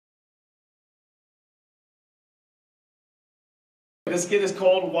This skit is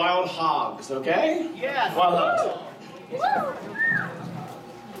called Wild Hogs, okay? Yeah. Wild Hogs.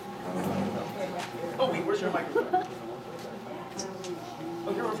 Oh, wait, where's your microphone?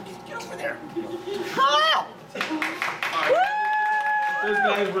 Oh, get over there. All right. Those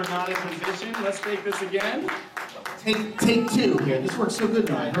guys were not in position. Let's take this again. Take two here. This works so good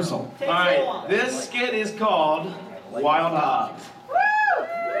in rehearsal. All right, this skit is called Wild Hogs.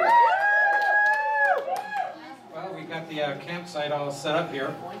 Well, we got the campsite all set up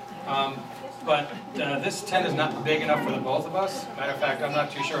here, but this tent is not big enough for the both of us. Matter of fact, I'm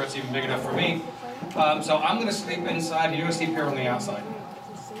not too sure it's even big enough for me. So I'm going to sleep inside. You're going to sleep here on the outside.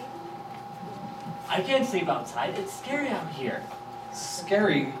 I can't sleep outside. It's scary out here.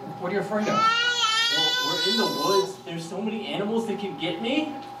 Scary? What are you afraid of? We're in the woods. There's so many animals that can get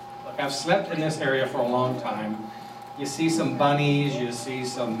me. Look, I've slept in this area for a long time. You see some bunnies, you see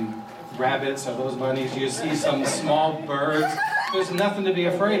some rabbits, are those bunnies? You see some small birds. There's nothing to be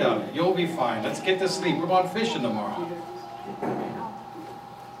afraid of. You'll be fine. Let's get to sleep. We're going fishing tomorrow.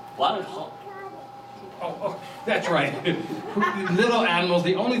 Wild hog. Oh, that's right. Little animals,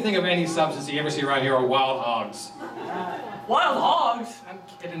 the only thing of any substance you ever see around here are wild hogs. Wild hogs? I'm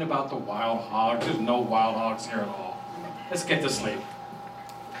kidding about the wild hogs. There's no wild hogs here at all. Let's get to sleep.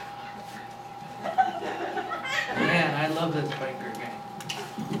 Man, I love this biker gang.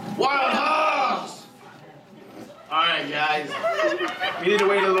 Wild Hogs! All right, guys. We need to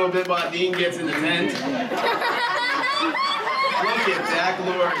wait a little bit while Dean gets in the tent. Look at that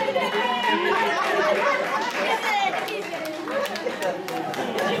glory.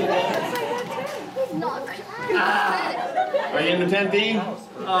 Are you in the tent, Dean?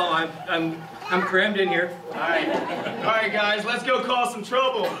 Oh, I'm crammed in here. All right, guys, let's go cause some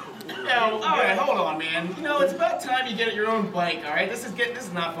trouble. Now, all right, hold on, man. You know, it's about time you get your own bike. All right, this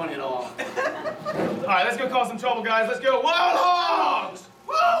is not funny at all. All right, let's go cause some trouble, guys. Let's go, Wild Hogs!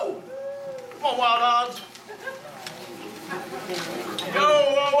 Woo! Come on, Wild Hogs. Whoa,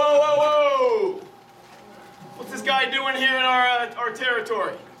 whoa, whoa, whoa, whoa! What's this guy doing here in our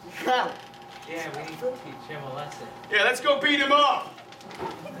territory? Yeah, we need to teach him a lesson. Yeah, let's go beat him up.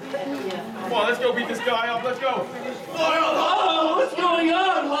 Come on, let's go beat this guy up. Let's go. Wild Hogs! What's going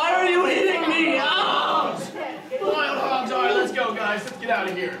on? Why are you hitting me? Oh! Wild Hogs! All right, let's go, guys. Let's get out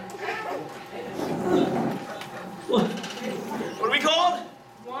of here. What are we called?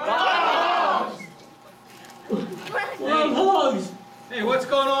 Wild Hogs! Wild hogs! Hey, what's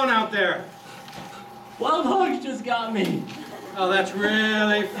going on out there? Wild hogs just got me. Oh, that's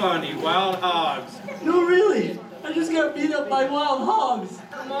really funny. Wild hogs. No, really. I just got beat up by wild hogs.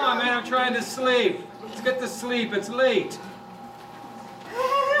 Come on, man, I'm trying to sleep. Let's get to sleep. It's late.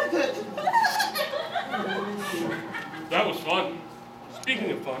 That was fun. Speaking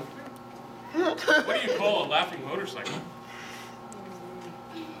of fun, what do you call a laughing motorcycle?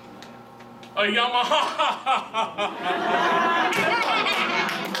 A Yamaha!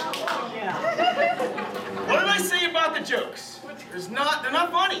 What did I say about the jokes? They're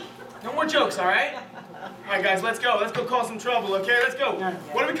not funny. No more jokes, all right? All right, guys, let's go. Let's go cause some trouble, okay? Let's go.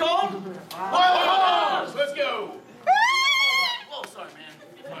 What are we called? Wild Hogs! Let's go. Oh, sorry, man.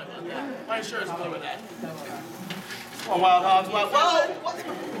 Sorry about that. My insurance will cover that. Come on, Wild Hogs. Whoa!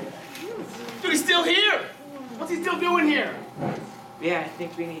 Dude, he's still here. What's he still doing here? Yeah, I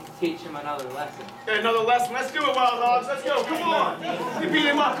think we need to teach him another lesson. Okay, another lesson. Let's do it, Wild Hogs. Let's go. Come on. We beat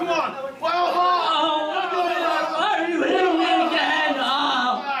him up. Come on. Wild Hogs! Oh, what's going on? Why are you hitting me again? Oh.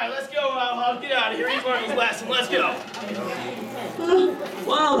 All right, let's go, Wild Hogs. Get out of here. He's learned his lesson. Let's go.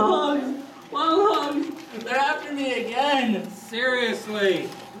 Wild hogs! Wild hogs! They're after me again! Seriously.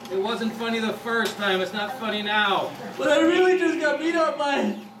 It wasn't funny the first time. It's not funny now. But I really just got beat up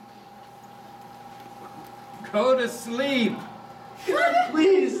by... Go to sleep. God,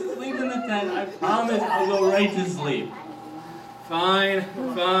 please, sleep in the tent. I promise I'll go right to sleep. Fine,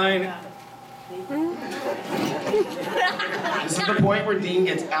 fine. This is the point where Dean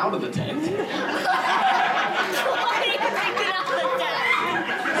gets out of the tent.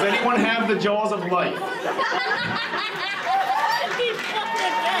 Does anyone have the jaws of life?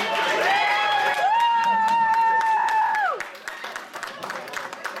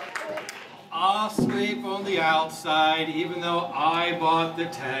 I'll sleep on the outside, even though I bought the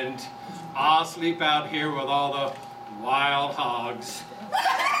tent. I'll sleep out here with all the wild hogs.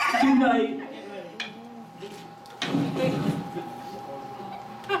 Good night.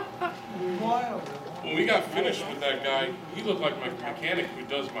 When we got finished with that guy, he looked like my mechanic who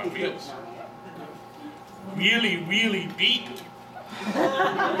does my wheels. Really, really beaten.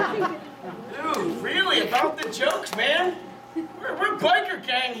 Dude, really, about the jokes, man? We're biker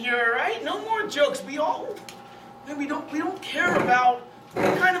gang here, all right? No more jokes. We all And we don't care about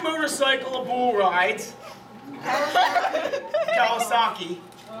what kind of motorcycle a bull rides. Kawasaki.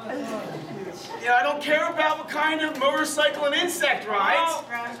 Yeah, I don't care about what kind of motorcycle an insect rides.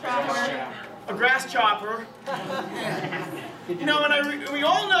 A grass chopper. You know, and we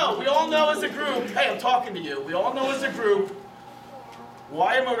all know as a group, hey, I'm talking to you, we all know as a group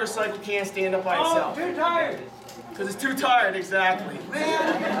why a motorcycle can't stand up by itself. Too tired. Because it's too tired, exactly.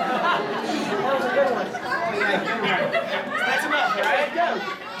 That was a good one. That's enough, all right?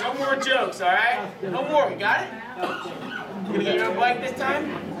 No more jokes, all right? No more, you got it? You gonna get your own bike this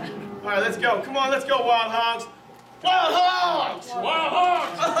time? All right, let's go. Come on, let's go, Wild Hogs. Wild Hogs! Wild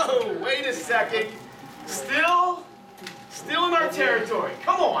Hogs! Oh, wait a second. Still in our territory.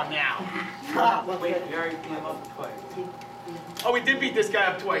 Come on now. Wait, we already beat him up twice. Oh, we did beat this guy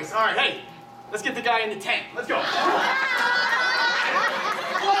up twice. All right, hey, let's get the guy in the tent. Let's go.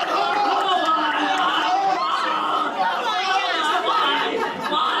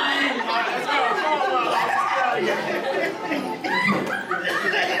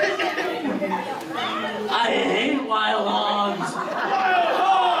 I hate wild hogs.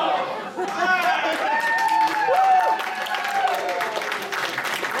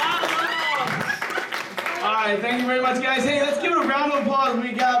 All right, thank you very much, guys. Hey, let's give it a round of applause.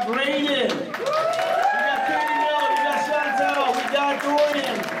 We got Brayden, we got Katie Miller, we got Chantel, we got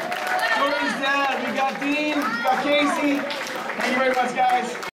Dorian's dad, we got Dean, we got Casey. Thank you very much, guys.